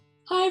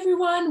Hi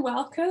everyone,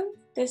 welcome.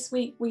 This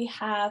week we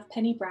have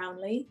Penny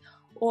Brownlee,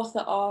 author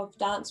of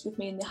Dance With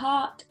Me in the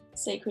Heart,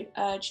 Sacred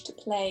Urge to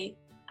Play,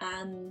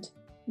 and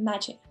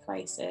Magic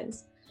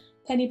Places.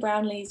 Penny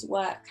Brownlee's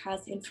work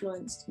has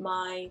influenced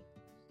my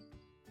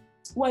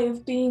way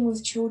of being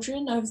with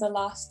children over the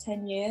last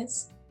 10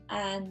 years,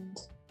 and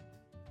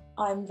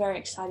I'm very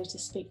excited to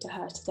speak to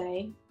her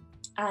today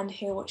and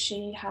hear what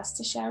she has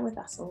to share with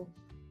us all.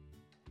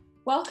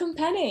 Welcome,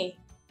 Penny.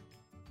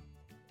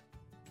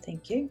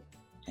 Thank you.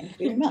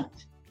 Thank you very much.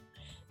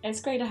 It's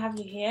great to have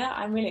you here.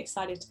 I'm really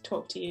excited to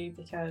talk to you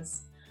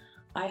because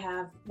I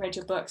have read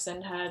your books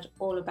and heard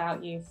all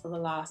about you for the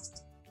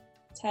last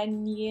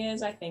 10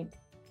 years, I think,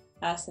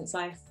 since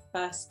I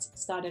first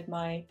started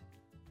my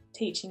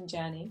teaching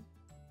journey.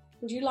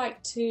 Would you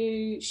like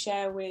to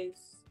share with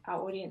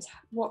our audience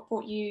what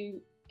brought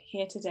you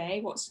here today?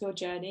 What's your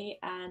journey,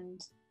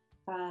 and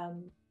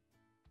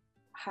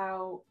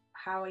how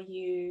are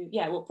you?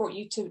 Yeah, what brought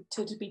you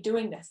to be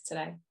doing this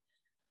today?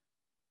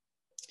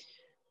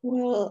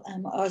 Well, I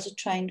was a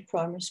trained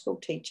primary school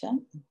teacher,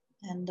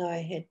 and I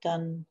had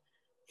done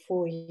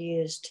 4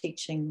 years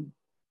teaching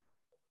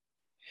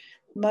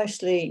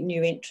mostly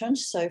new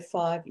entrants, so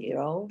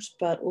 5-year-olds,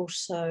 but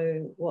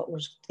also what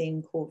was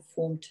then called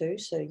Form 2,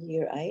 so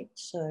Year 8,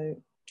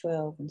 so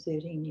 12 and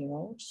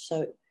 13-year-olds,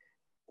 so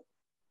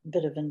a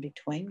bit of in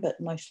between, but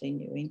mostly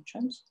new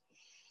entrants.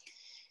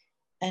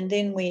 And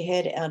then we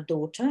had our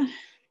daughter,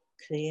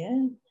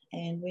 Claire,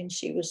 and when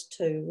she was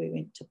 2, we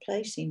went to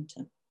Play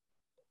Centre.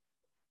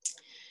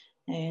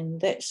 And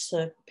that's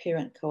a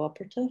parent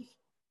cooperative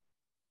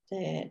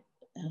that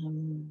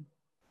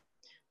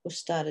was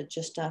started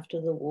just after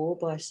the war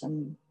by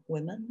some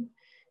women,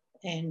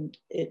 and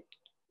it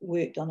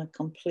worked on a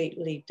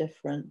completely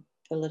different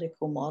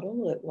political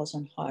model. It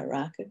wasn't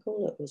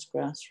hierarchical, it was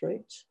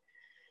grassroots.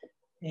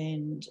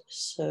 And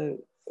so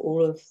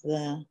all of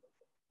the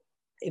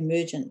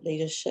emergent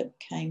leadership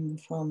came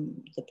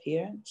from the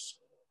parents,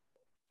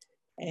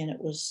 and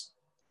it was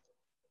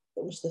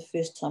the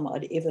first time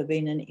I'd ever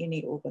been in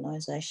any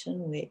organisation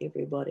where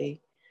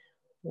everybody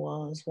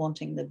was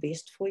wanting the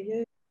best for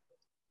you.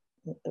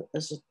 It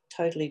was a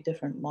totally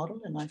different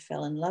model, and I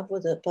fell in love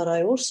with it. But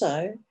I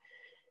also,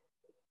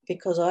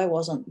 because I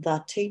wasn't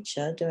the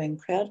teacher doing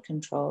crowd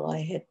control,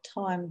 I had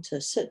time to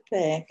sit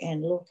back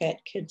and look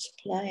at kids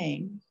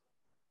playing.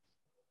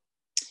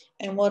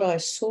 And what I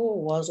saw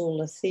was all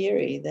the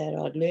theory that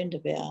I'd learned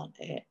about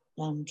at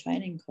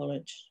training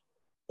college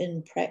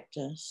in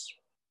practice.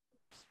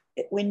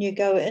 When you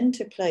go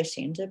into Play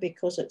Centre,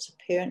 because it's a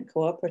parent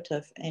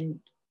cooperative and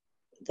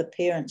the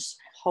parents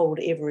hold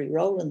every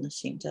role in the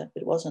centre,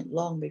 it wasn't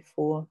long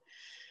before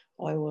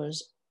I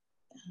was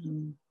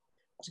going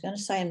to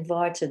say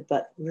invited,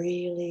 but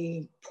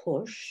really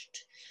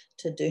pushed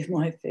to do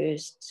my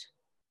first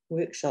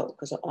workshop,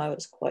 because I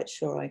was quite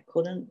sure I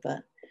couldn't,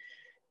 but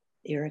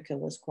Erica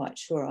was quite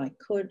sure I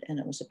could, and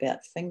it was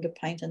about finger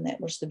paint, and that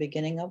was the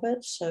beginning of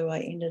it. So I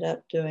ended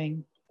up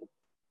doing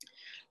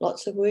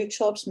lots of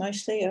workshops,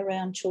 mostly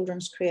around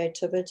children's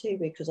creativity,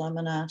 because I'm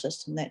an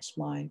artist and that's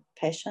my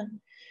passion,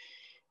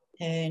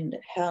 and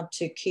how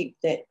to keep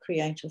that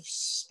creative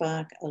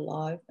spark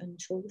alive in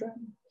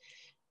children,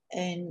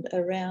 and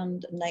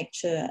around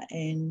nature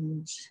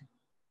and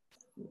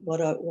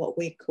what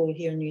we call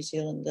here in New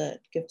Zealand the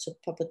gifts of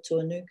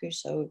Papatūānuku,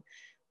 so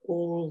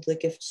all the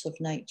gifts of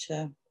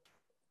nature,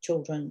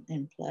 children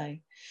and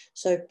play.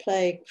 So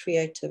play,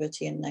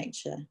 creativity and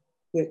nature,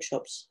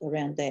 workshops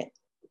around that.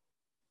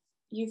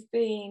 You've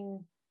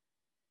been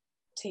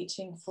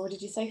teaching for,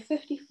 did you say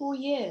 54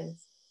 years?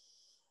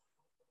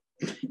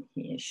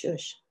 Yeah,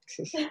 shush.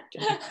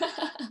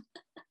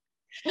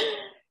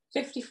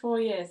 54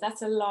 years,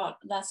 that's a lot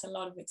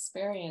of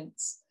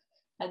experience.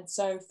 And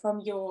so from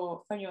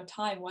your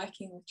time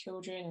working with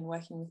children and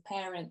working with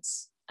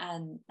parents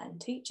and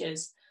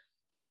teachers,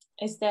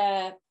 is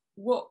there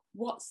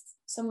what's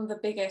some of the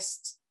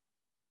biggest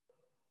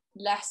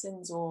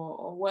lessons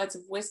or words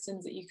of wisdom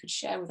that you could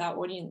share with our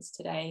audience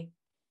today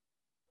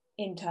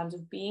in terms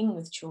of being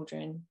with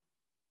children?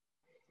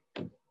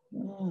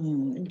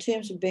 In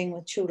terms of being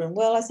with children,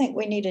 well, I think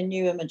we need a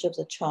new image of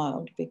the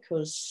child,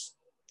 because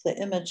the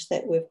image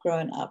that we've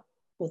grown up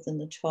within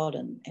the child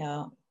in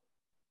our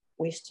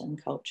Western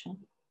culture,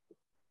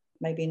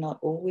 maybe not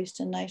all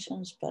Western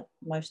nations, but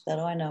most that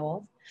I know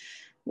of,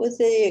 with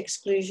the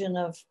exclusion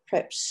of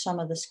perhaps some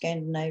of the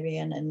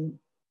Scandinavian and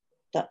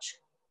Dutch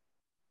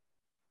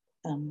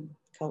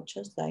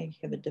cultures, they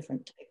have a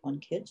different take on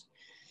kids.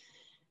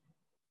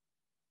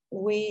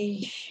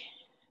 We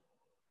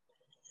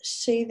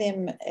see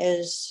them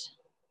as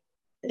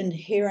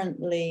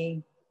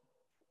inherently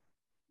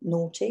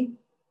naughty,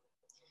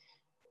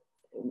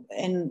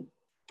 and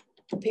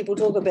people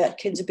talk about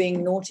kids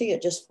being naughty,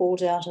 it just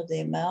falls out of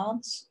their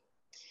mouths.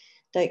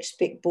 They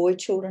expect boy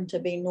children to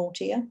be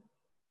naughtier.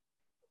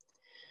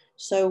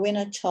 So when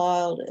a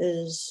child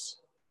is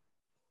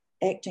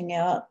acting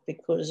out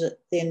because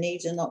their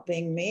needs are not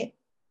being met,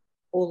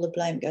 all the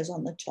blame goes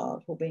on the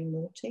child for being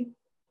naughty.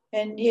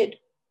 And yet,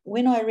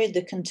 when I read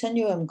the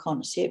continuum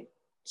concept,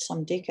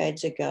 some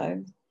decades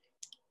ago,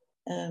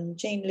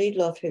 Jean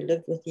Lidloff, who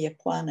lived with the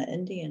Yaquana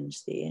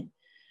Indians there,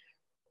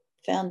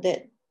 found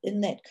that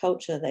in that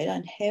culture, they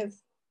don't have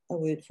a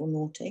word for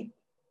naughty.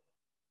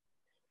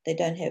 They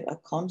don't have a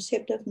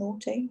concept of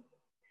naughty.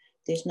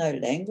 There's no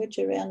language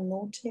around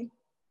naughty.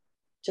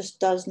 Just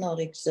does not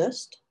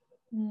exist.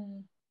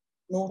 Mm.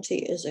 Naughty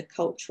is a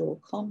cultural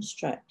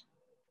construct.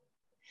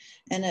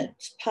 And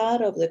it's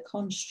part of the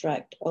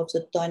construct of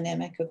the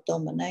dynamic of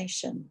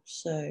domination.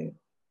 So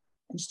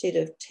instead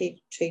of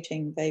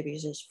treating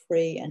babies as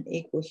free and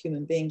equal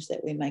human beings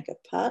that we make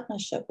a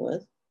partnership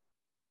with,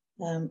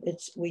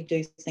 we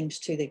do things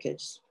to the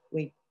kids.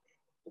 We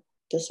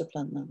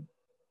discipline them,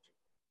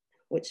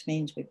 which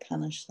means we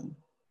punish them.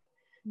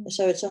 Mm.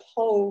 So it's a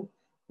whole,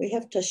 we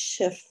have to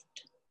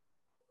shift.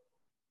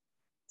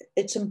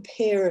 It's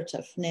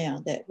imperative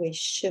now that we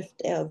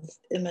shift our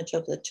image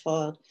of the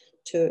child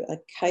to a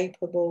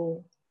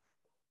capable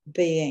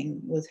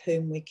being with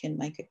whom we can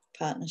make a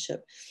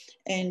partnership.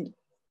 And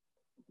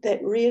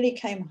that really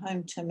came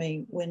home to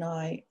me when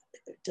I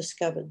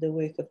discovered the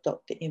work of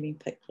Dr. Emmy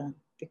Pickler,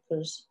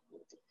 because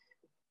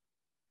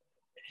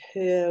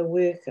her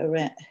work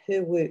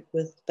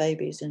with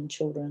babies and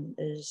children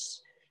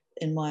is,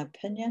 in my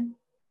opinion,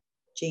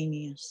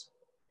 genius.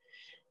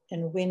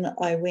 And when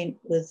I went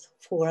with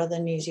 4 other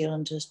New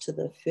Zealanders to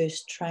the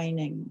first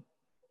training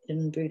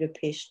in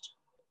Budapest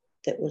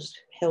that was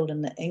held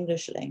in the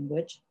English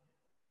language,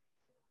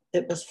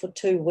 it was for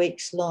 2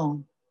 weeks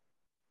long.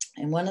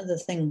 And one of the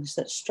things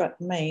that struck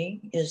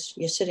me is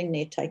you're sitting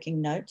there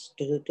taking notes,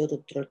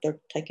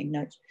 taking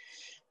notes,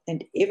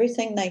 and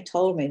everything they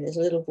told me, there's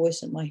a little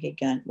voice in my head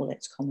going, well,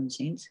 that's common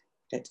sense.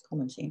 That's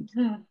common sense.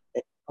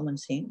 That's common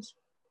sense.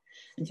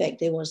 In fact,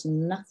 there was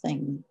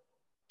nothing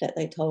that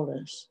they told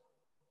us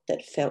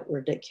that felt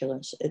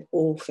ridiculous. It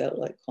all felt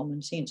like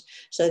common sense.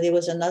 So there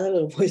was another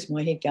little voice in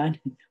my head going,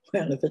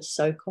 well, if it's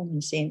so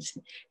common sense,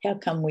 how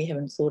come we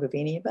haven't thought of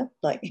any of it?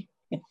 Like,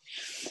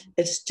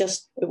 it's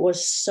just, it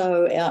was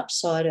so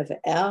outside of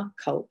our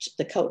culture,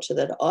 the culture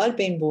that I'd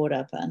been brought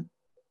up in,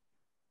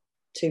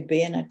 to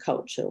be in a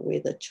culture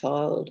where the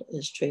child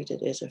is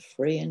treated as a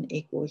free and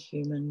equal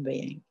human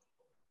being.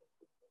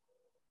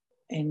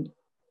 And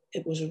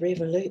it was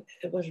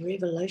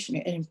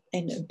revolutionary.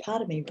 And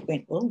part of me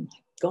went, oh my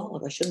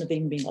God, I shouldn't have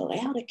even been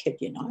allowed a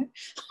kid, you know.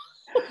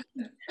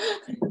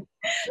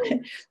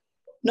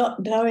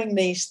 Not knowing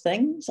these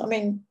things. I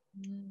mean,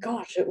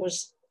 gosh, it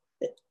was,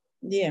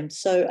 yeah.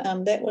 So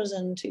that was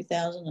in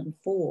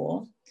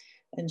 2004.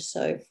 And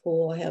so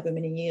for however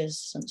many years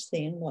since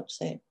then, what's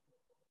that?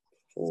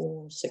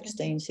 For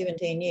 16,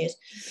 17 years.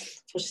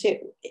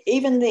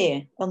 Even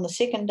there, on the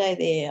second day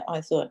there,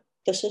 I thought,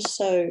 this is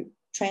so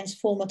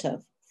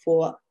transformative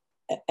for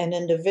an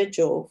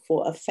individual,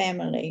 for a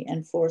family,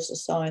 and for a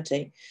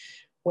society.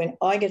 When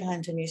I get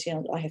home to New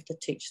Zealand, I have to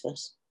teach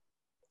this.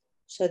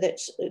 So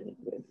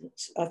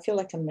I feel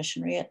like a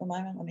missionary at the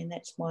moment. I mean,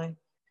 that's going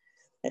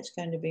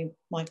to be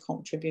my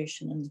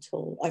contribution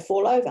until I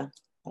fall over.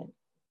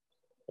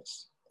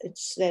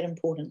 It's that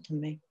important to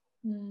me.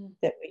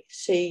 That we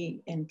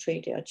see and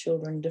treat our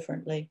children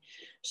differently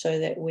so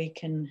that we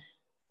can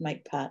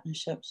make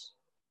partnerships.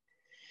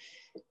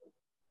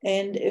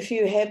 And if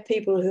you have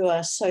people who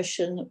are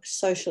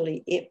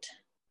socially inept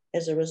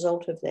as a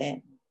result of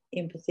that,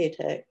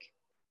 empathetic,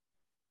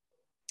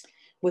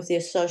 with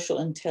their social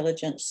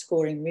intelligence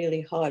scoring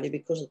really highly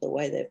because of the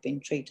way they've been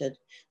treated,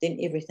 then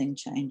everything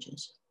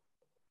changes.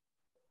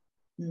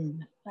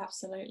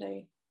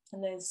 Absolutely.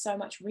 And there's so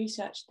much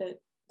research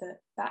that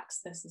backs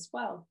this as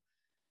well.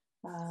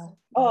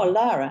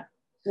 Lara,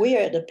 we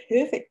are at the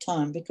perfect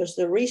time because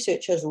the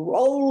research is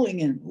rolling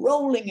in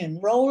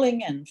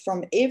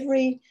from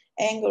every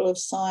angle of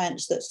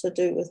science that's to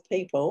do with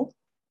people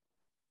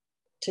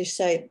to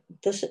say,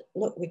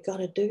 look, we've got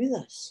to do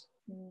this.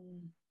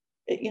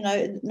 You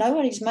know,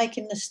 nobody's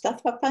making this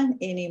stuff up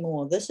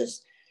anymore.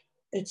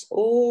 It's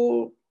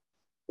all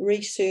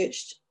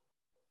researched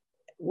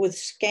with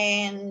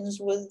scans,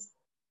 with,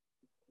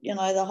 you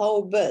know, the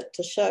whole bit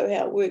to show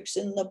how it works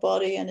in the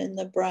body and in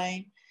the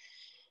brain.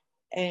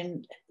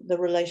 And the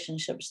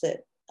relationships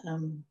that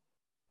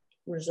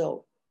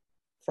result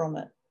from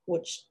it,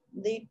 which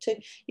lead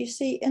to, you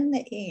see, in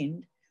the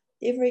end,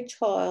 every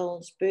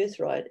child's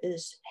birthright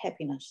is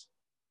happiness.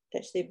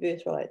 That's their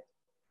birthright.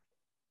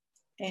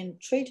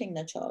 And treating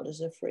the child as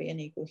a free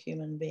and equal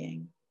human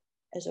being,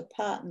 as a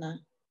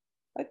partner,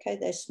 okay,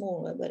 they're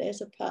smaller, but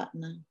as a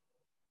partner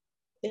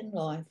in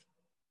life,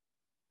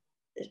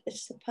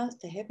 it's the path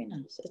to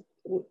happiness.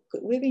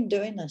 We've been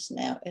doing this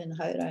now in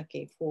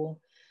Hauraki for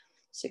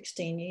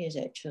 16 years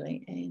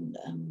actually, and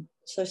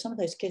so some of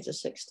those kids are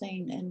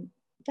 16 and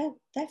they're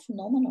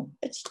phenomenal.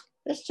 It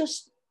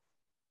just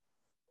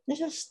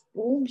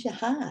warms your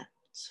heart.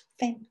 It's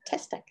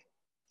fantastic.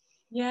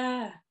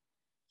 I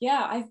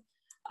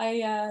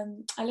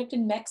lived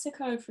in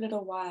Mexico for a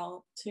little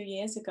while 2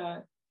 years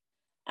ago,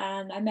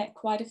 and I met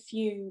quite a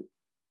few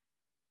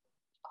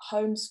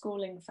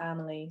homeschooling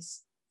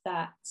families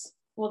that,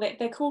 well,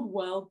 they're called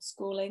world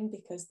schooling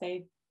because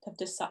they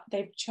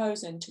they've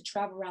chosen to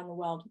travel around the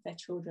world with their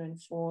children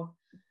for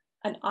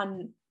an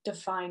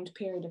undefined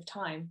period of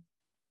time.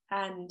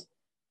 And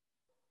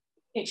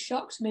it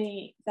shocked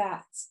me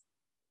that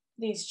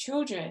these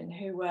children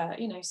who were,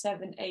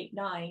 7, 8,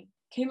 9,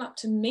 came up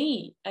to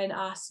me and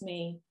asked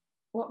me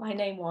what my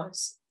name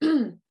was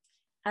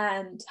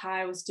and how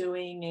I was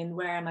doing and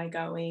where am I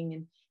going.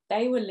 And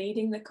they were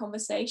leading the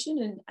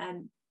conversation,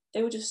 and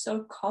they were just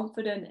so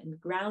confident and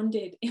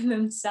grounded in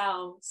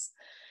themselves.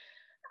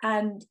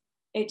 And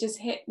it just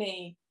hit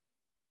me,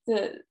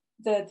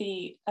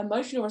 the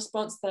emotional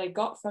response that I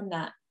got from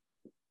that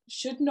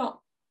should not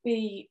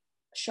be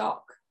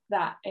shock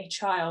that a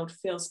child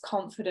feels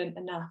confident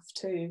enough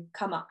to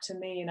come up to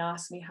me and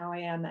ask me how I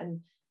am,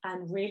 and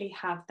really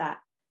have that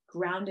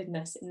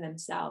groundedness in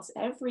themselves.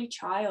 Every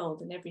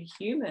child and every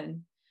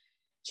human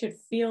should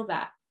feel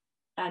that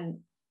and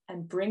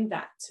bring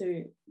that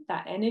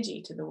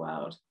energy to the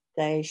world.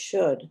 They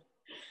should,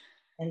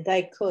 and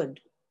they could.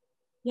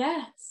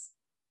 Yes.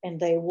 And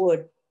they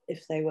would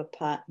if they were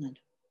partnered.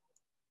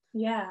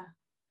 Yeah.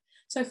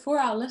 So for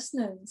our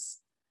listeners,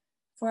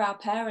 for our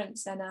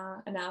parents and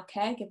our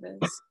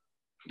caregivers,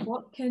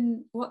 what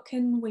can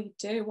we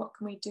do? What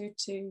can we do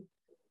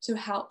to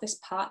help this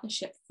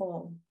partnership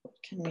form? What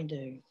can we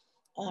do?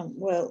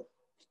 Well,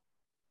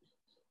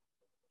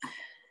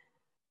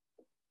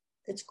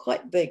 it's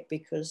quite big,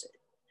 because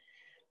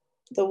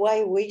the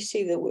way we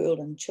see the world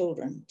and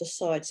children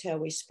decides how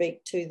we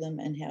speak to them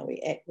and how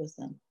we act with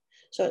them.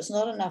 So it's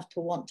not enough to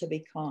want to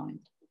be kind.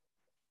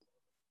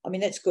 I mean,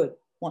 that's good,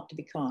 want to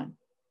be kind.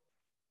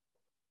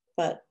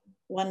 But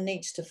one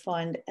needs to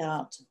find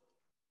out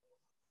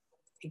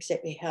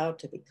exactly how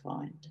to be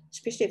kind,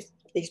 especially if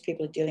these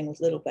people are dealing with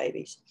little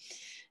babies.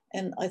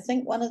 And I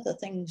think one of the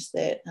things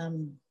that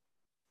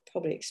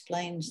probably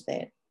explains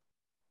that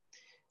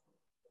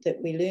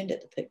we learned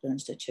at the Pickler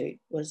Institute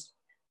was,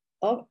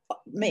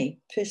 me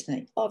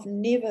personally, I've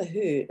never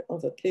heard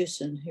of a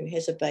person who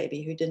has a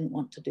baby who didn't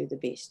want to do the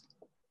best.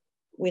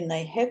 When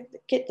they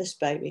get this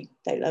baby,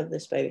 they love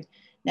this baby.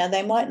 Now,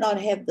 they might not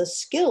have the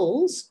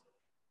skills,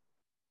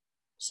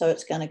 so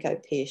it's going to go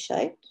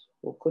pear-shaped,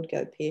 or could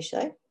go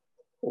pear-shaped,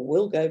 or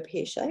will go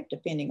pear-shaped,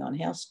 depending on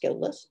how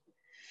skilless.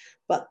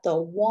 But the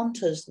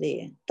want is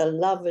there, the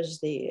love is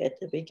there at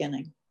the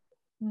beginning.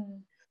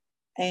 Mm.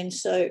 And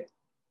so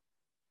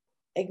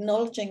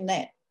acknowledging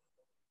that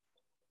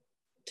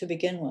to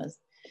begin with.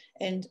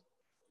 And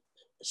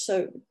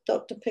so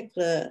Dr.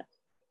 Pickler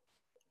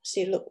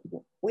said, look,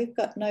 we've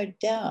got no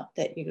doubt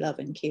that you love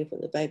and care for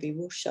the baby.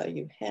 We'll show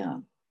you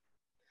how.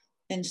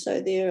 And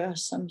so there are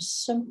some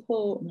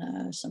simple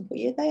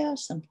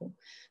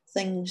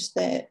things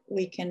that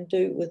we can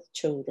do with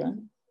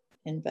children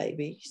and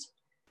babies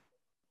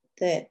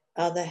that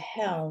are the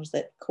hows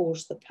that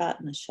cause the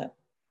partnership.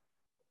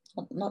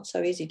 Not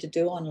so easy to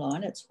do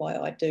online. It's why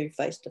I do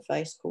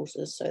face-to-face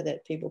courses, so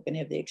that people can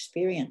have the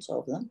experience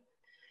of them.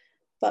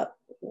 But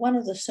one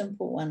of the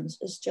simple ones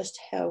is just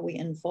how we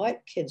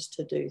invite kids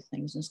to do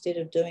things instead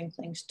of doing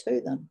things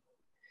to them.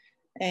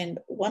 And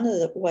one of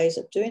the ways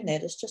of doing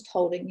that is just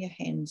holding your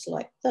hands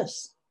like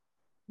this.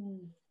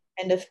 Mm.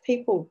 And if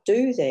people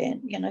do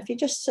that, if you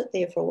just sit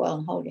there for a while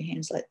and hold your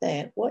hands like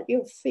that, what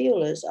you'll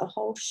feel is a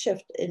whole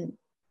shift in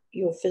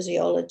your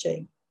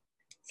physiology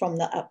from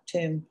the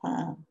upturned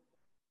palm.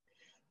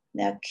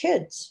 Now,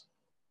 kids,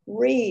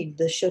 read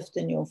the shift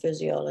in your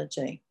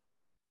physiology.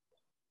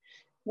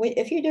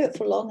 If you do it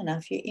for long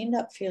enough, you end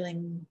up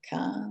feeling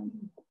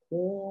calm,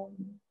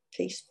 warm,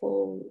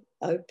 peaceful,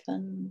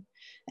 open,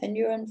 and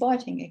you're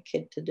inviting a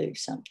kid to do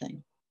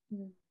something.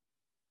 Mm.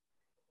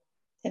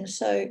 And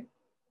so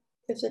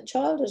if the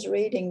child is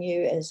reading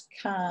you as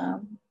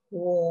calm,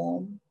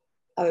 warm,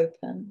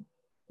 open,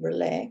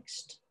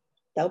 relaxed,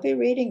 they'll be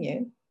reading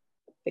you,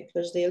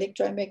 because the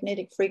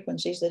electromagnetic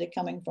frequencies that are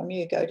coming from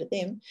you go to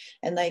them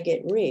and they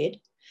get read.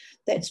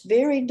 That's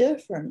very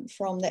different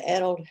from the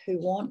adult who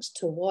wants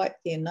to wipe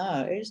their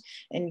nose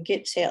and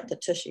gets out the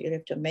tissue. You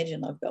have to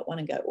imagine I've got one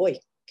and go, oi,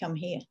 come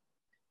here.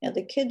 Now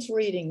the kid's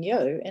reading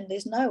you, and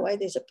there's no way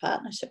there's a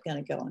partnership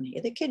going to go on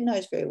here. The kid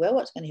knows very well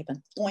what's going to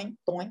happen. Boing,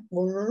 boing,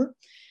 brrr.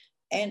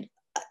 And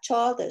a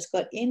child that's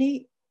got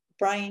any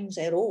brains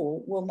at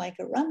all will make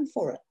a run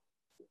for it.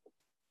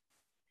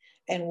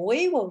 And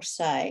we will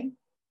say,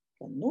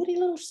 the naughty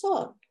little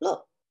sod,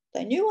 look,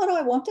 they knew what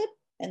I wanted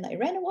and they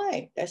ran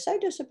away. They're so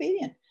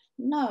disobedient.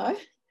 No,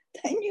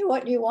 they knew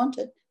what you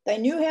wanted. They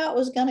knew how it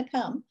was going to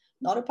come,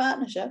 not a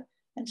partnership.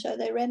 And so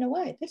they ran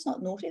away. That's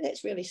not naughty,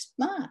 that's really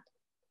smart.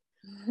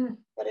 Mm-hmm.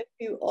 But if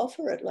you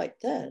offer it like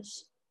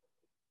this,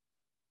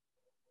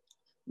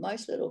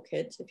 most little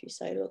kids, if you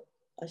say, look,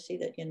 I see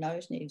that your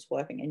nose needs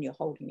wiping and you're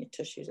holding your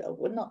tissues.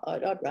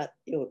 I'd rather,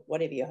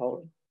 whatever you're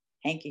holding,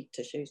 hanky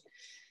tissues,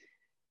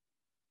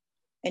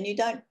 and you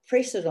don't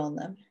press it on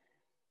them,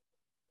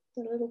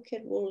 the little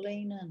kid will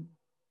lean in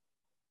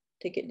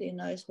to get their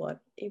nose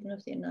wiped, even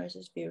if their nose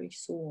is very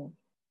sore.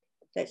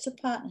 That's a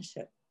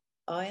partnership.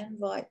 I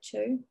invite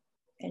you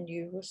and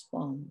you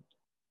respond.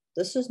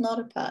 This is not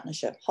a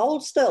partnership.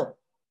 Hold still.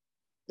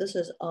 This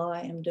is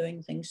I am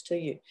doing things to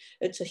you.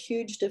 It's a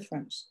huge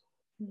difference.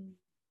 Mm.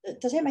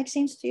 Does that make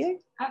sense to you?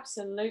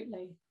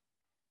 Absolutely.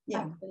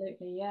 Yeah.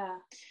 Absolutely, yeah.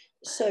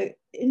 So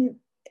in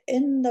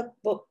the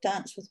book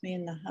Dance with Me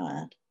in the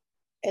Heart,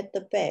 at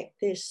the back,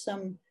 there's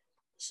some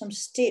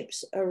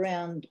steps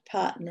around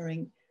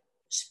partnering,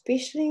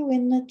 especially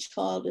when the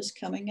child is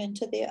coming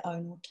into their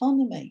own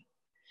autonomy,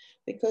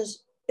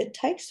 because it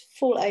takes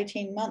full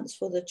 18 months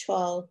for the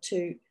child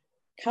to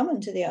come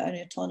into their own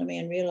autonomy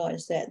and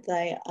realize that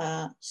they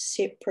are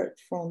separate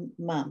from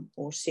mum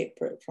or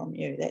separate from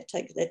you.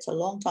 That's a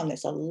long time.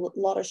 There's a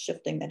lot of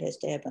shifting that has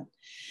to happen.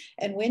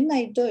 And when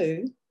they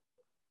do,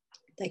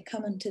 they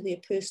come into their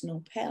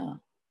personal power.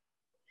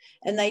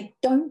 And they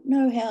don't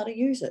know how to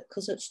use it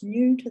because it's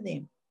new to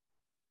them.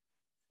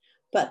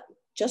 But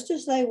just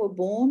as they were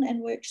born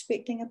and were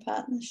expecting a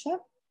partnership,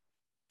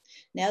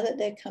 now that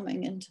they're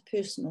coming into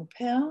personal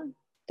power,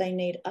 they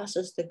need us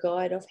as the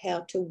guide of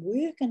how to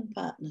work in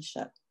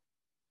partnership.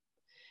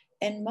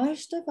 And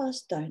most of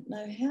us don't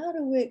know how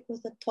to work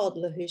with a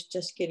toddler who's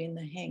just getting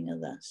the hang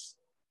of this.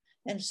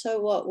 And so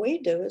what we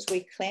do is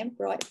we clamp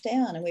right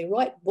down and we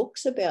write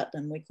books about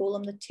them. We call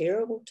them the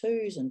Terrible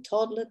Twos and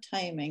Toddler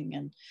Taming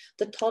and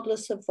the Toddler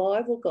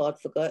Survival Guide,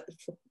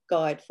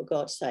 for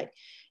God's sake.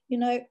 You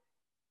know,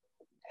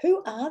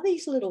 who are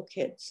these little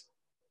kids?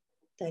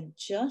 They're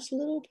just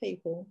little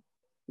people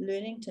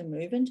learning to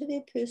move into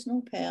their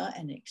personal power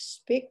and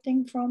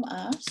expecting from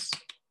us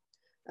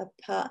a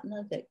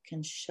partner that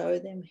can show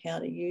them how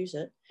to use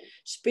it,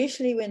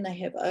 especially when they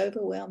have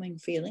overwhelming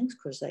feelings,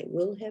 because they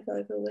will have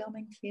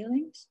overwhelming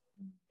feelings,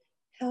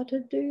 how to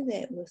do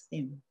that with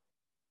them,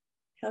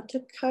 how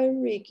to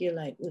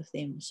co-regulate with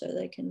them so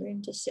they can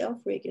learn to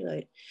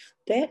self-regulate.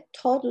 That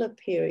toddler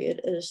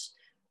period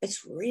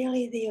it's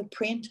really the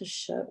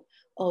apprenticeship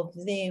of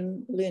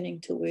them learning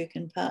to work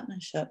in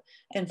partnership.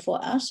 And for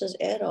us as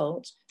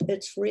adults,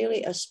 it's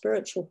really a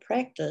spiritual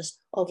practice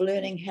of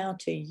learning how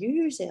to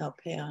use our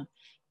power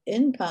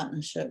in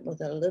partnership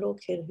with a little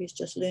kid who's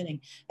just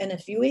learning. And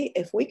if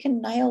we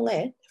can nail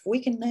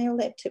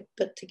that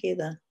bit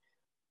together,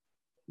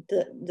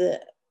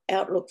 the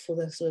outlook for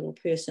this little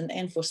person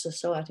and for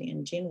society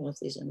in general, if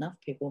there's enough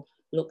people,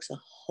 looks a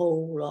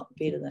whole lot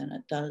better than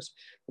it does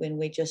when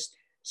we just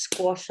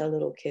squash a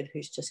little kid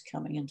who's just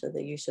coming into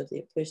the use of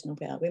their personal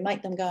power. We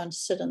make them go and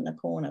sit in the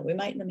corner. We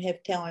make them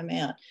have time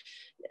out.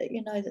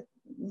 You know,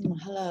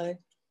 hello.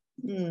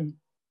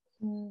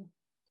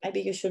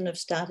 Maybe you shouldn't have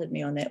started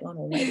me on that one,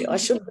 or maybe I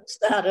shouldn't have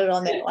started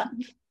on that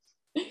one.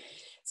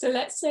 So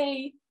let's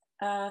say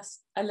a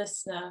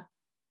listener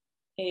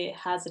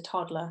has a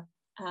toddler,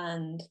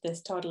 and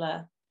this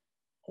toddler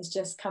is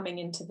just coming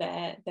into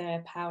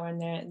their power and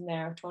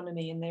their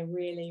autonomy, and they're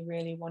really,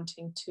 really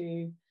wanting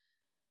to,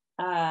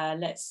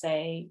 let's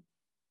say,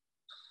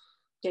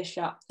 dish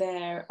up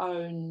their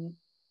own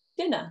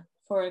dinner,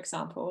 for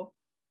example,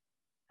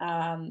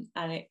 and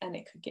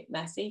it could get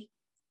messy,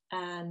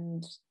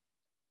 and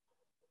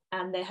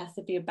there has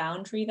to be a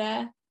boundary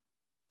there,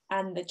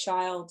 and the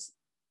child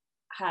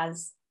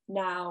has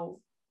now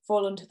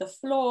fallen to the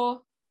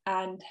floor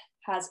and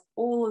has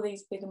all of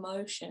these big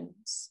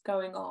emotions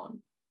going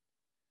on.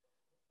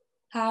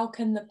 How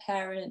can the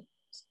parent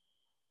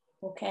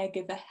or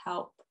caregiver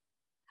help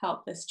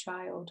this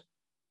child?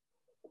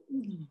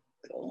 Oh,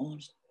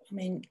 God. I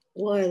mean,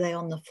 why are they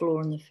on the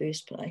floor in the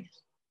first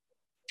place?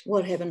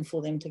 What happened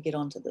for them to get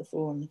onto the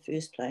floor in the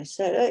first place?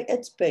 So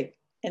it's big.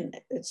 And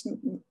it's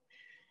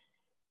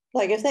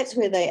like, if that's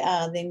where they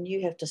are, then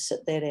you have to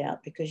sit that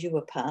out because you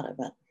were part of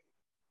it.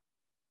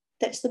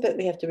 That's the bit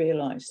we have to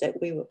realise,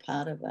 that we were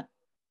part of it.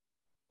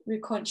 We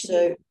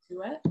contribute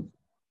to it?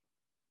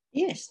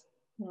 Yes.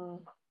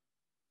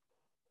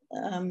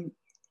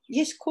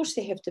 Yes, of course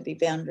there have to be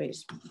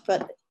boundaries,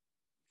 but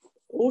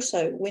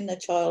also when the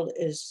child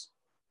is,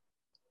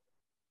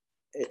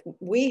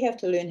 we have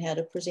to learn how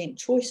to present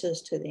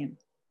choices to them.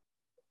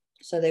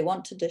 So they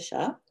want to dish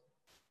up.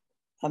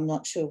 I'm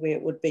not sure where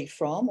it would be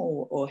from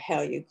or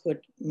how you could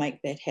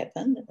make that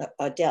happen.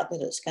 I doubt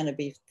that it's going to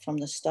be from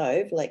the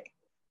stove. Like,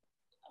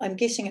 I'm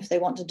guessing if they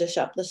want to dish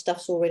up, the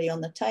stuff's already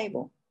on the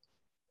table.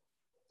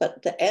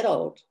 But the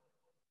adult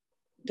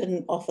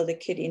didn't offer the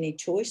kid any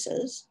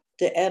choices.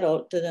 The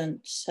adult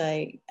didn't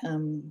say, I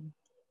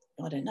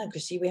don't know,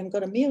 because see, we haven't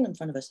got a meal in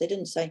front of us. They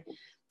didn't say,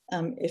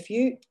 if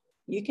you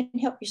can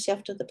help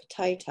yourself to the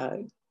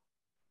potato,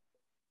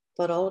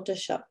 but I'll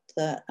dish up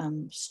the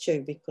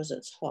stew because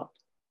it's hot.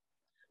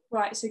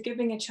 Right, so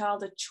giving a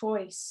child a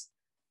choice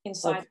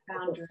inside the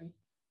boundary.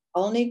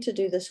 I'll need to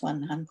do this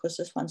one, hun, because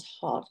this one's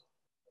hot.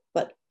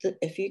 But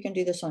if you can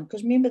do this one,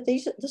 because remember,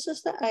 this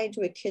is the age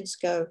where kids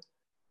go,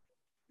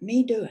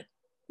 me do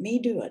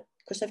it,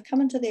 because they've come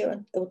into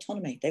their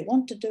autonomy. They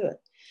want to do it.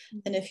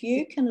 And if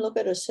you can look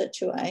at a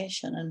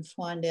situation and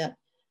find out,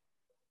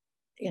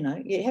 you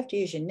know, you have to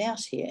use your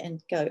nous here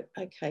and go,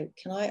 okay,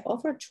 can I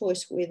offer a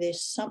choice where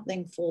there's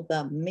something for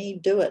the me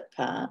do it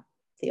part,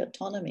 the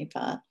autonomy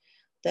part,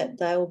 that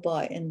they'll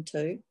buy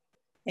into,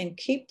 and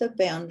keep the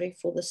boundary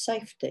for the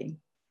safety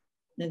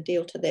and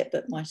deal to that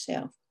bit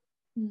myself.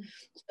 Mm.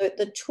 So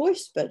the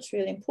choice bit's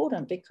really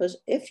important, because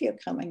if you're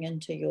coming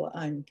into your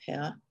own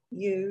power,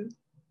 you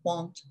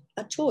want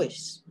a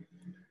choice.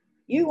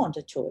 You want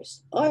a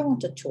choice. I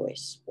want a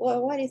choice.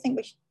 Why do you think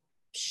we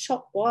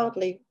shop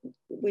wildly?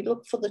 We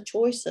look for the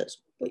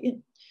choices.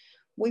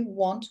 We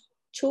want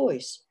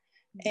choice,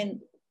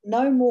 and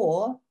no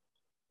more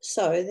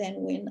so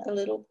than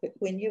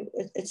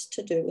it's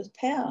to do with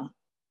power.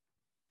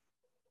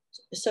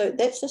 So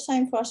that's the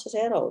same for us as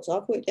adults.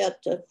 I've worked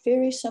out a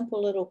very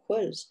simple little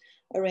quiz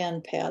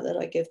around power that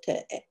I give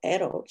to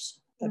adults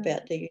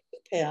about the use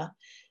of power.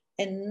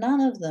 And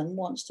none of them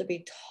wants to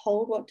be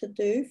told what to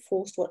do,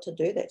 forced what to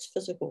do. That's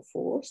physical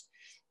force.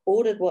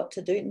 Ordered what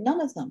to do. None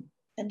of them.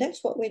 And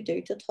that's what we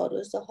do to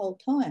toddlers the whole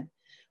time.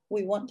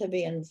 We want to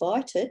be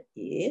invited,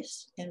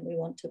 yes, and we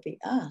want to be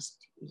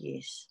asked,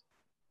 yes,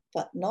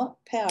 but not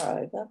power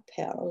over,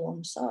 power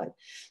alongside.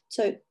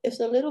 So if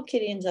the little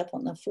kid ends up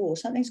on the floor,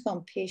 something's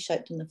gone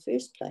pear-shaped in the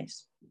first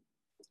place.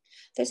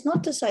 That's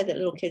not to say that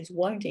little kids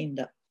won't end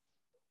up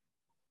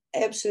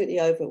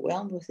absolutely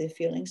overwhelmed with their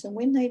feelings. And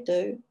when they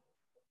do,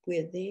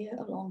 we're there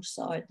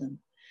alongside them.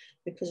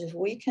 Because if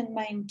we can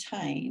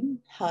maintain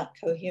heart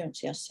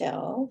coherence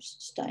ourselves,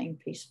 staying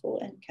peaceful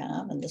and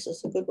calm, and this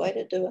is a good way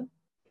to do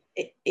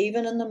it,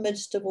 even in the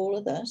midst of all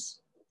of this,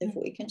 if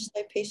we can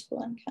stay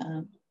peaceful and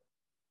calm,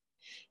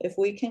 if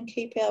we can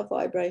keep our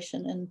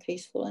vibration in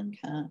peaceful and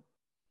calm,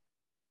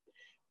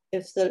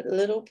 if the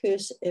little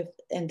person,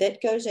 and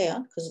that goes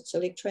out because it's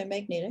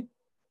electromagnetic,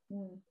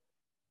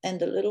 and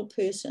the little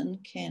person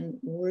can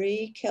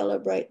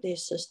recalibrate their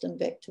system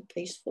back to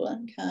peaceful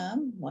and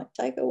calm, might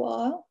take a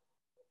while.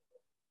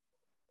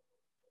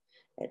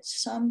 At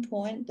some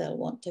point, they'll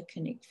want to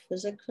connect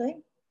physically,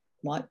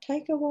 might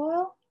take a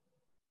while.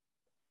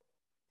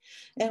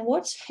 And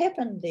what's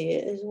happened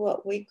there is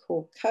what we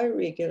call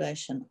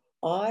co-regulation.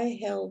 I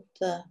held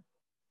the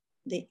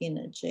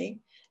energy,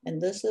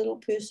 and this little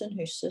person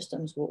whose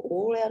systems were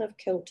all out of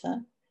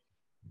kilter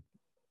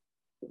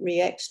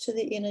reacts to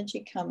the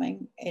energy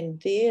coming,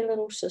 and their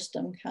little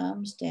system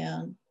calms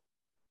down,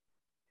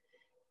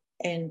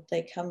 and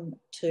they come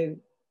to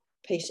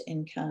peace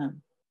and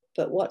calm.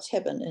 But what's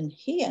happened in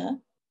here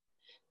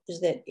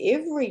is that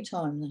every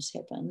time this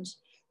happens,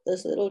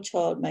 this little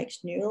child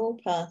makes neural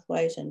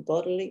pathways and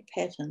bodily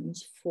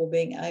patterns for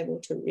being able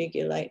to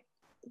regulate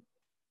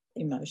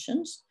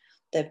emotions.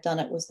 They've done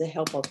it with the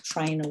help of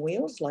trainer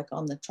wheels, like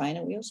on the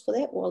trainer wheels for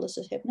that while this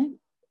is happening.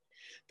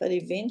 But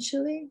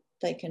eventually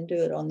they can do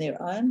it on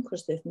their own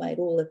because they've made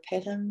all the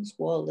patterns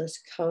while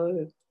this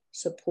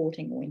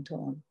co-supporting went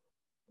on.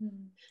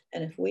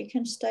 And if we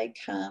can stay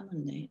calm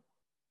in that,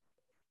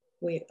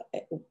 we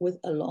with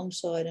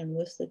alongside and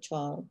with the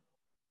child,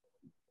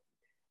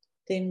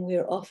 then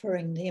we're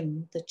offering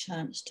them the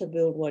chance to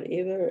build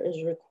whatever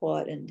is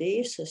required in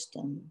their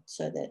system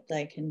so that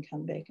they can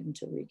come back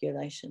into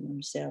regulation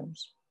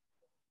themselves.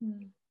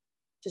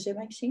 Does that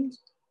make sense?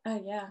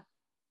 Oh, yeah.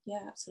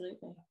 Yeah,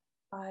 absolutely.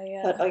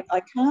 But I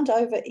can't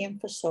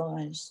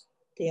overemphasize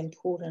the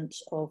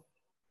importance of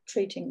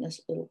treating this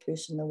little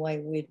person the way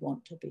we'd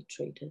want to be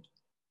treated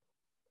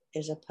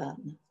as a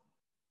partner.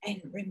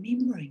 And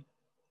remembering,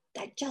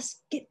 they're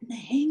just getting the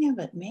hang of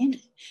it, man.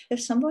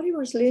 If somebody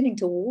was learning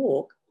to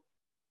walk,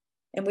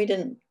 and we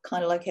didn't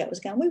kind of like how it was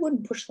going, we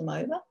wouldn't push them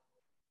over.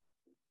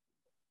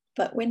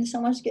 But when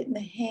someone's getting the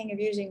hang of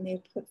using their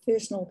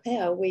personal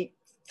power, we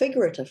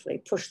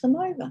figuratively push them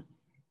over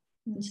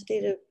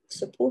instead of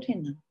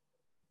supporting them.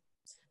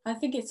 I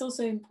think it's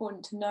also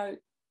important to note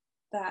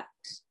that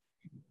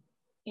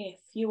if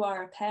you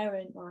are a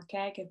parent or a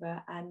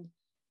caregiver and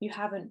you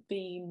haven't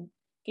been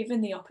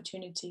given the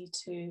opportunity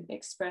to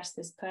express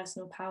this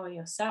personal power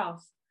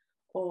yourself,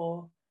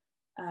 or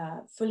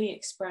fully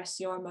express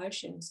your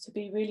emotions, to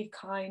be really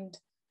kind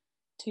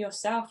to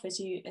yourself as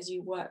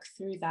you work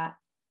through that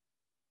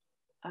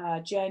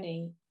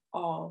journey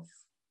of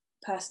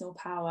personal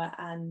power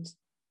and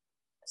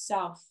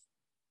self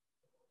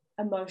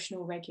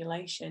emotional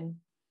regulation,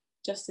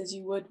 just as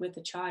you would with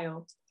a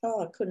child.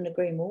 Oh, I couldn't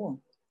agree more.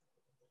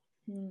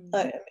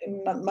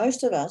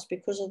 Most of us,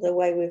 because of the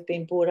way we've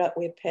been brought up,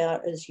 where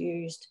power is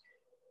used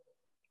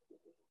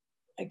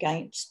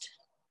against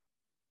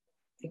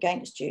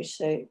you,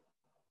 so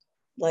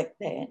like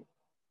that,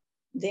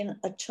 then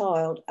a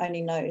child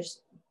only knows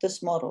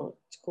this model.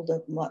 It's called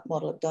the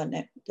model of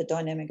the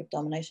dynamic of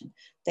domination.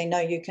 They know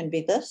you can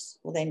be this,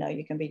 or they know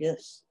you can be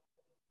this.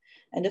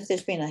 And if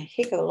there's been a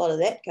heck of a lot of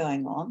that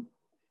going on,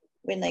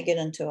 when they get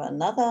into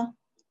another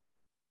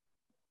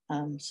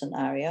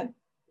scenario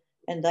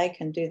and they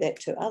can do that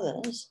to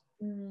others,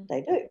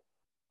 they do,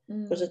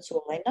 because it's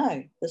all they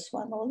know, this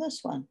one or this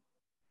one.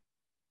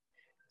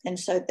 And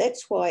so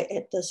that's why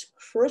at this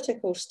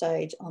critical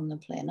stage on the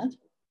planet,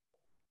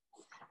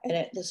 and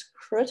at this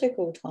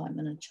critical time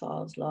in a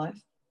child's life,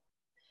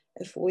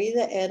 if we,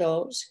 the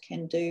adults,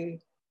 can do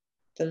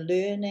the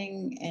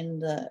learning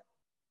and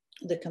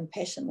the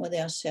compassion with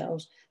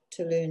ourselves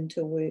to learn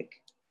to work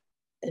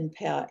in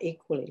power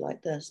equally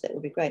like this, that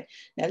would be great.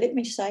 Now, let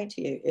me say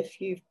to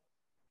you,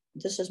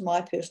 this is my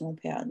personal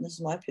power and this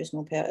is my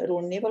personal power, it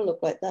will never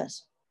look like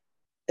this.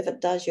 If it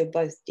does, you're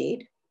both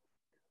dead,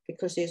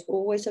 because there's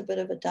always a bit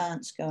of a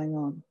dance going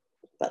on.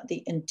 But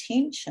the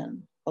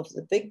intention of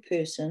the big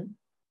person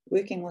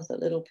working with the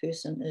little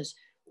person is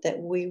that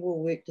we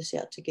will work this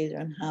out together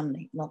in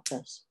harmony, not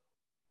this.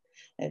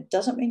 It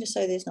doesn't mean to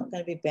say there's not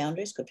going to be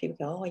boundaries, because people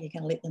go, oh, you're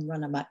going to let them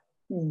run amok.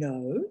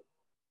 No,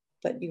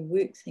 but you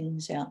work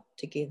things out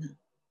together.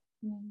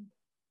 Mm.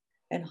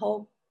 And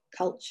whole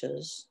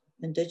cultures,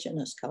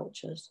 indigenous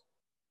cultures,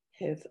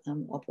 have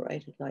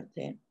operated like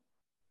that.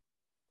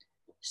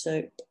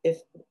 So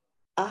if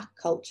our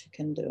culture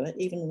can do it,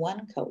 even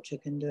one culture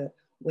can do it,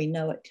 we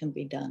know it can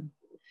be done.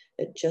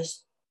 It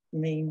just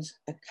means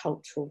a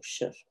cultural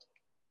shift.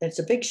 It's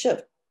a big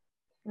shift.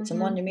 It's a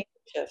monumental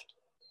shift.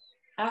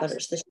 Absolutely. But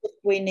it's the shift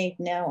we need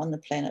now on the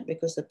planet,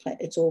 because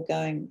it's all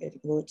going,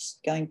 it's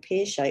going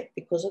pear-shaped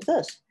because of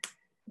this.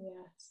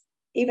 Yes.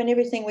 Even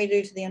everything we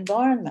do to the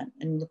environment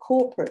and the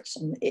corporates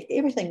and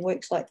everything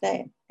works like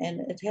that, and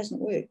it hasn't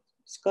worked.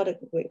 It's got to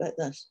work like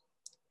this.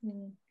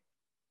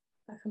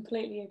 I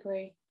completely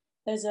agree.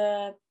 There's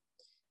I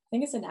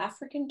think it's an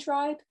African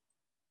tribe.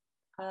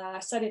 I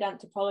studied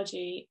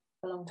anthropology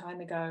a long time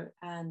ago,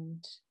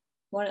 and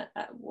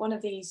one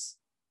of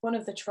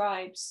the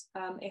tribes,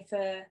 if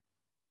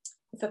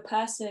a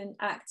person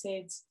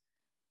acted,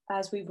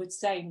 as we would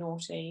say,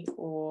 naughty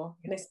or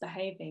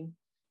misbehaving,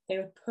 they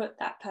would put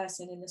that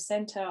person in the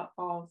center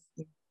of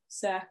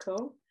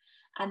circle,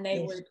 and they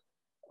would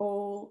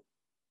all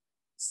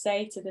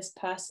say to this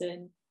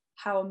person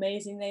how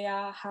amazing they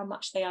are, how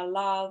much they are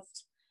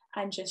loved,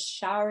 and just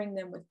showering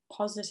them with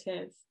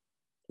positive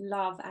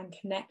love and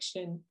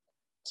connection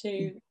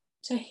to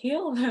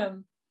heal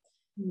them,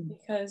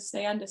 because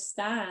they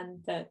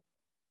understand that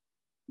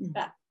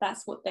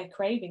that's what they're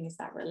craving, is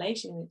that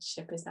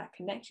relationship, is that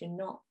connection.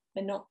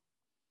 They're not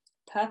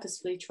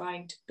purposefully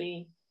trying to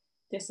be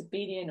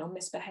disobedient or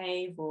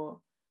misbehave, or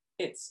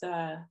it's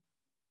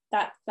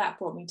that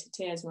brought me to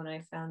tears when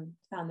I found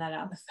that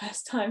out the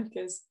first time,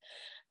 because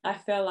I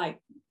feel like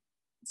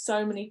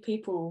so many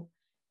people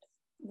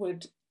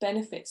would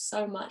benefit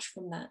so much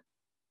from that.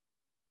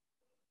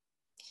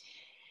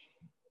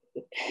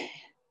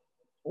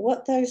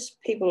 What those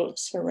people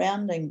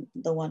surrounding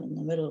the one in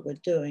the middle were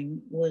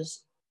doing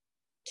was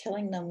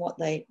telling them what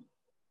they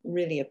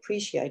really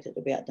appreciated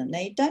about them. Now,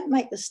 you don't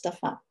make this stuff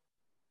up.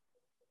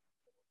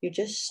 You're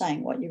just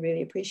saying what you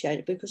really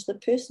appreciated, because the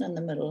person in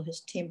the middle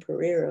has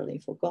temporarily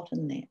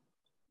forgotten that.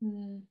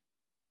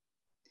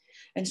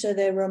 And so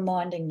they're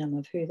reminding them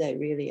of who they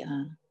really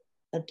are,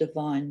 a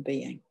divine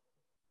being.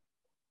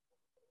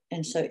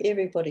 And so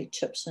everybody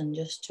chips in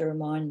just to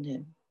remind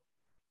them.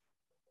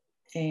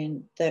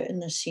 And they're in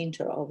the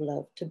center of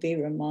love, to be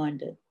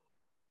reminded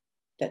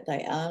that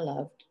they are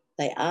loved.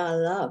 They are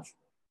love.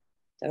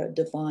 They're a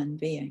divine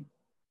being.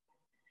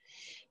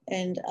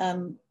 And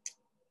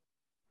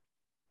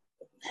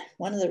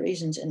one of the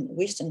reasons in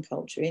Western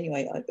culture,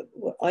 anyway,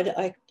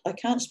 I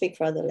can't speak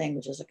for other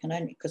languages. I can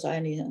only, because I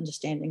only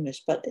understand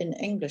English, but in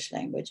English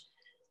language,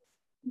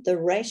 the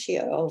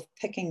ratio of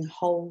picking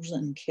holes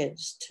in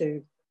kids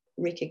to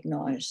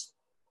recognize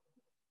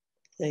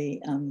the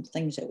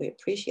things that we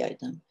appreciate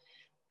them,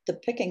 the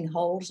picking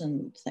holes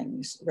in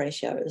things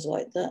ratio is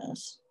like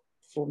this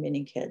for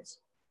many kids.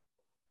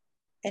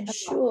 And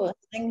sure,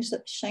 things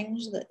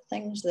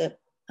that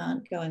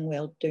aren't going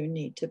well do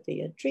need to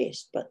be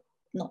addressed, but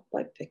not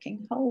by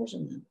picking holes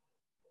in them.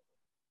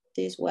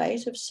 There's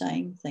ways of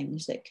saying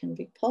things that can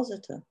be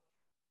positive.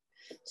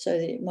 So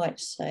that it might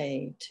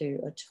say to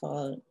a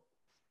child,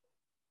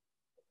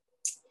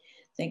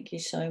 thank you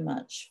so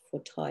much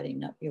for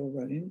tidying up your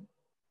room.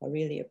 I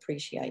really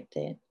appreciate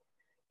that.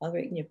 I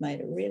reckon you've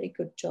made a really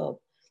good job.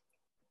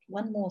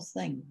 One more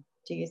thing.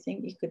 Do you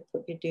think you could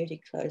put your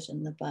dirty clothes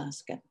in the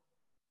basket?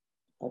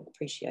 I'd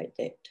appreciate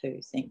that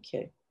too. Thank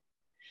you.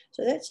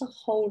 So that's a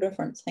whole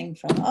different thing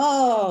from,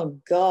 oh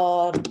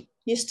God,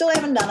 you still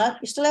haven't done it.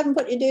 You still haven't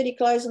put your dirty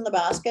clothes in the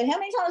basket. How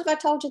many times have I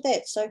told you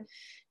that? So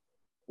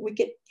we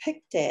get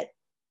picked at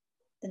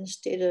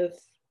instead of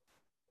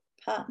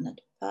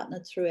partnered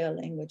through our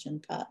language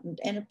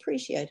and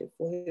appreciated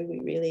for who we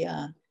really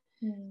are.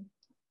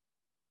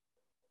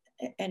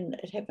 And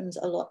it happens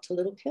a lot to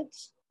little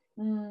kids.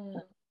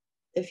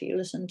 If you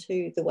listen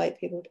to the way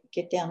people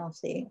get down off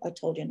there, I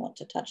told you not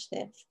to touch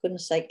that. For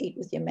goodness sake, eat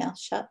with your mouth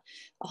shut.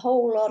 A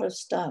whole lot of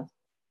stuff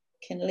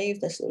can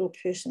leave this little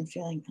person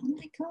feeling, oh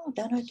my God,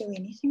 don't I do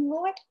anything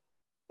right?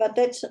 But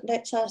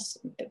that's us.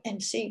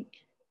 And see,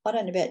 I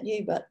don't know about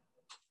you, but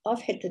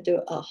I've had to do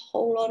a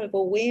whole lot of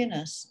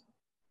awareness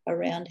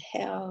around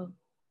how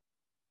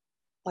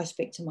I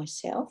speak to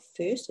myself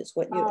first. It's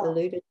what you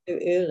alluded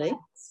to early,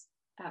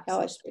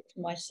 how I speak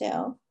to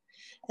myself.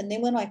 And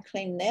then when I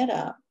clean that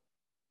up,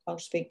 I'll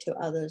speak to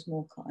others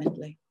more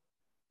kindly.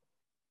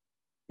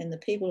 And the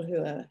people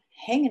who are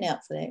hanging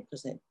out for that,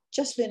 because they're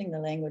just learning the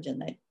language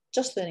and they're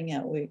just learning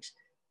how it works,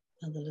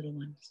 are the little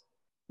ones.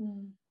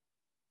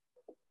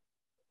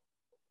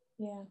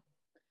 Yeah.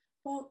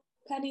 Well,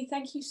 Penny,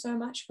 thank you so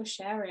much for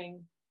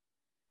sharing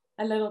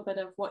a little bit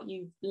of what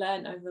you've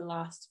learned over the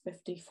last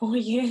 54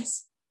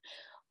 years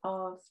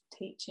of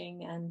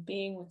teaching and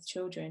being with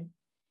children.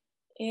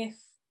 If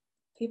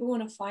people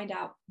want to find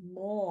out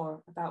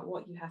more about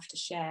what you have to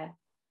share,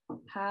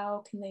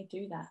 how can they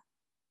do that?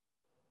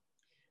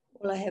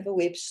 Well, I have a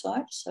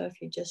website, so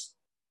if you just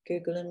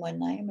Google in my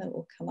name, it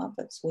will come up.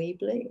 It's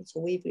Weebly. It's a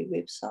Weebly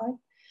website.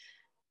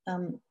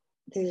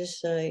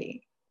 There's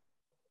a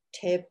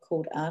tab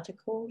called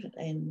Articles,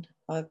 and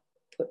I've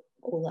put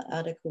all the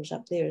articles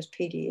up there as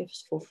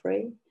PDFs for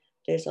free.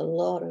 There's a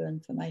lot of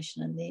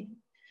information in there.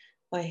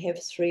 I have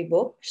 3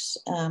 books.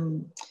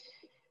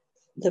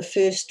 The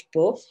first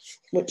book,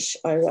 which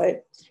I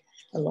wrote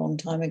a long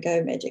time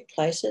ago, Magic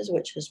Places,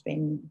 which has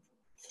been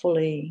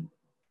fully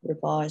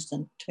revised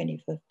in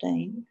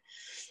 2015.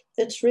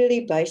 It's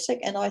really basic,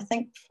 and I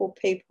think for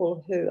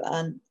people who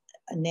are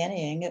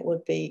nannying, it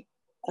would be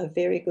a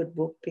very good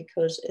book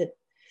because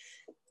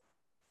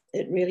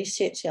it really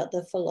sets out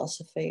the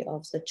philosophy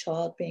of the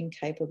child being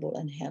capable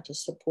and how to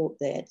support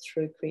that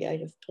through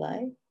creative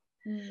play.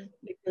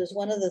 Because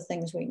one of the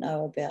things we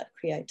know about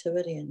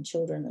creativity in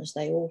children is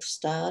they all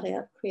start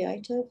out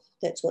creative.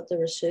 That's what the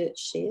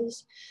research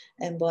says.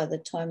 And by the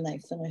time they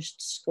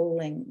finished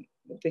schooling,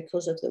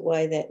 because of the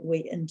way that we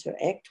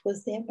interact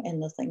with them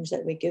and the things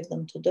that we give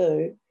them to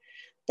do,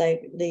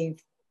 they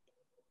leave,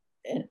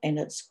 and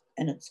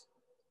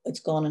it's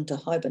gone into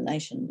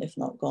hibernation, if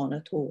not gone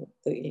at all,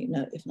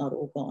 if not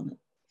all gone.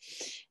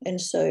 And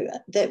so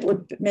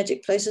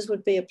Magic Places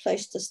would be a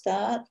place to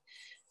start.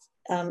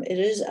 It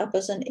is up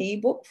as an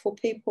ebook for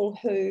people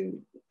who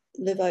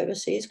live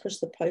overseas because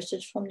the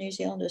postage from New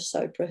Zealand is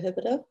so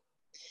prohibitive.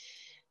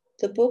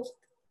 The book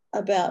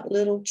about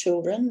little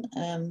children,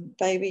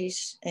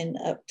 babies and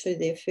up to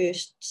their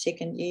first,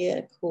 second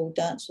year, called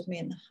Dance With Me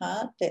in the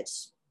Heart,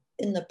 that's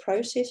in the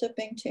process of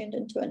being turned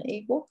into an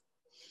ebook.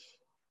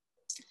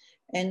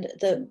 And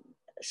the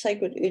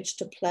Sacred Urge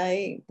to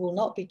Play will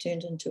not be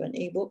turned into an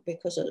ebook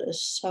because it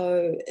is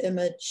so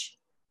image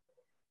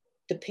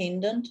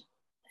dependent,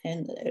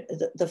 and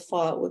the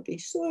file would be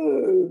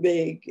so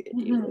big.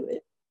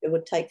 It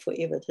would take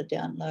forever to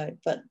download,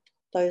 but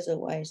those are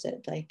ways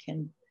that they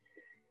can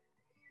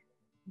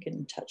get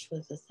in touch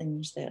with the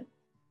things that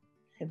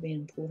have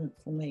been important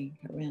for me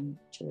around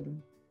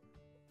children.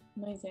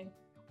 Amazing.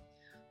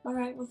 All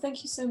right, well,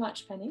 thank you so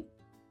much, Penny.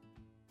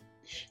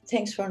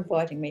 Thanks for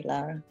inviting me,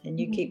 Lara, and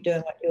you keep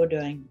doing what you're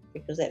doing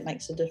because that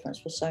makes a difference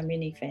for so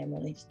many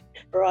families.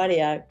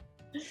 Rightio.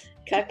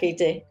 Ka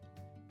kite.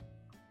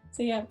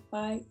 See ya.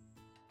 Bye.